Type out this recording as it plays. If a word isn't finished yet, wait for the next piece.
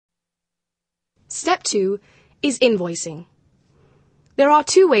Step 2 is invoicing. There are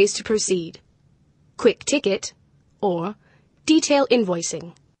two ways to proceed: quick ticket or detail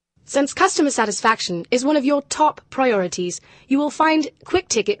invoicing. Since customer satisfaction is one of your top priorities, you will find quick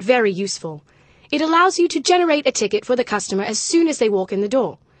ticket very useful. It allows you to generate a ticket for the customer as soon as they walk in the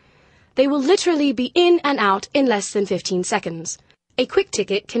door. They will literally be in and out in less than 15 seconds. A quick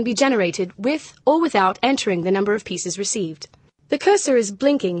ticket can be generated with or without entering the number of pieces received. The cursor is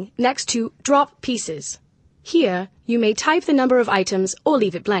blinking next to Drop Pieces. Here, you may type the number of items or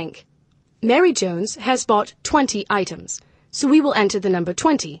leave it blank. Mary Jones has bought 20 items, so we will enter the number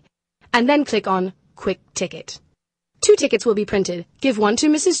 20, and then click on Quick Ticket. 2 tickets will be printed. Give one to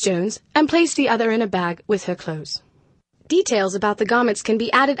Mrs. Jones and place the other in a bag with her clothes. Details about the garments can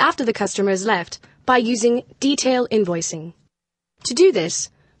be added after the customer has left by using Detail Invoicing. To do this,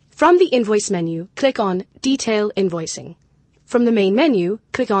 from the Invoice menu, click on Detail Invoicing. From the main menu,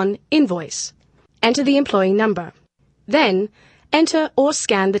 click on Invoice. Enter the employee number. Then, enter or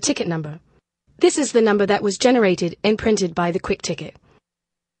scan the ticket number. This is the number that was generated and printed by the quick ticket.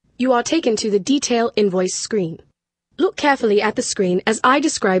 You are taken to the Detail Invoice screen. Look carefully at the screen as I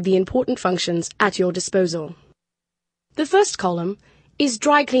describe the important functions at your disposal. The first column is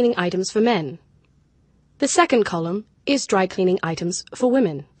dry cleaning items for men. The second column is dry cleaning items for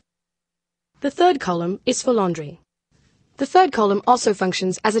women. The third column is for laundry. The third column also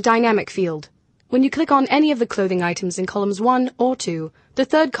functions as a dynamic field. When you click on any of the clothing items in columns 1 or 2, the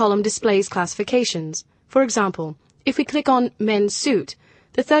third column displays classifications. For example, if we click on men's suit,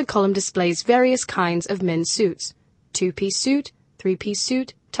 the third column displays various kinds of men's suits: 2-piece suit, 3-piece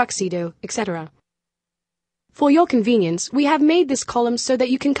suit, tuxedo, etc. For your convenience, we have made this column so that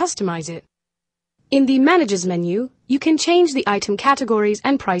you can customize it. In the Managers menu, you can change the item categories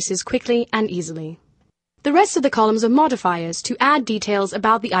and prices quickly and easily. The rest of the columns are modifiers to add details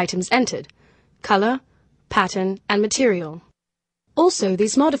about the items entered: color, pattern, and material. Also,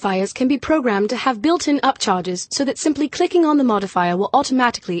 these modifiers can be programmed to have built-in upcharges so that simply clicking on the modifier will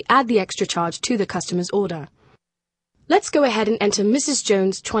automatically add the extra charge to the customer's order. Let's go ahead and enter Mrs.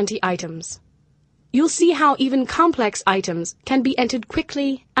 Jones' 20 items. You'll see how even complex items can be entered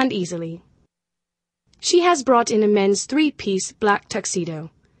quickly and easily. She has brought in a men's 3-piece black tuxedo.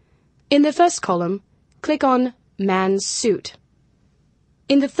 In the first column, click on Man's Suit.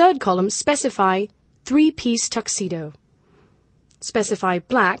 In the third column, specify 3-piece tuxedo. Specify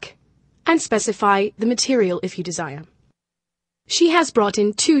black, and specify the material if you desire. She has brought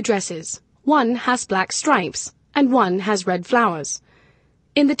in 2 dresses. One has black stripes, and one has red flowers.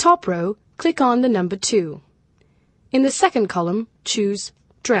 In the top row, click on the number 2. In the second column, choose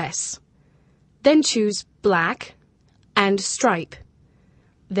Dress. Then choose Black and Stripe.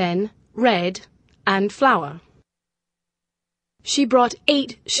 Then Red and Flower. She brought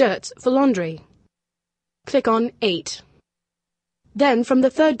 8 shirts for laundry. Click on 8. Then from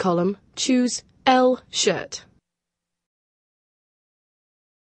the third column, choose L shirt.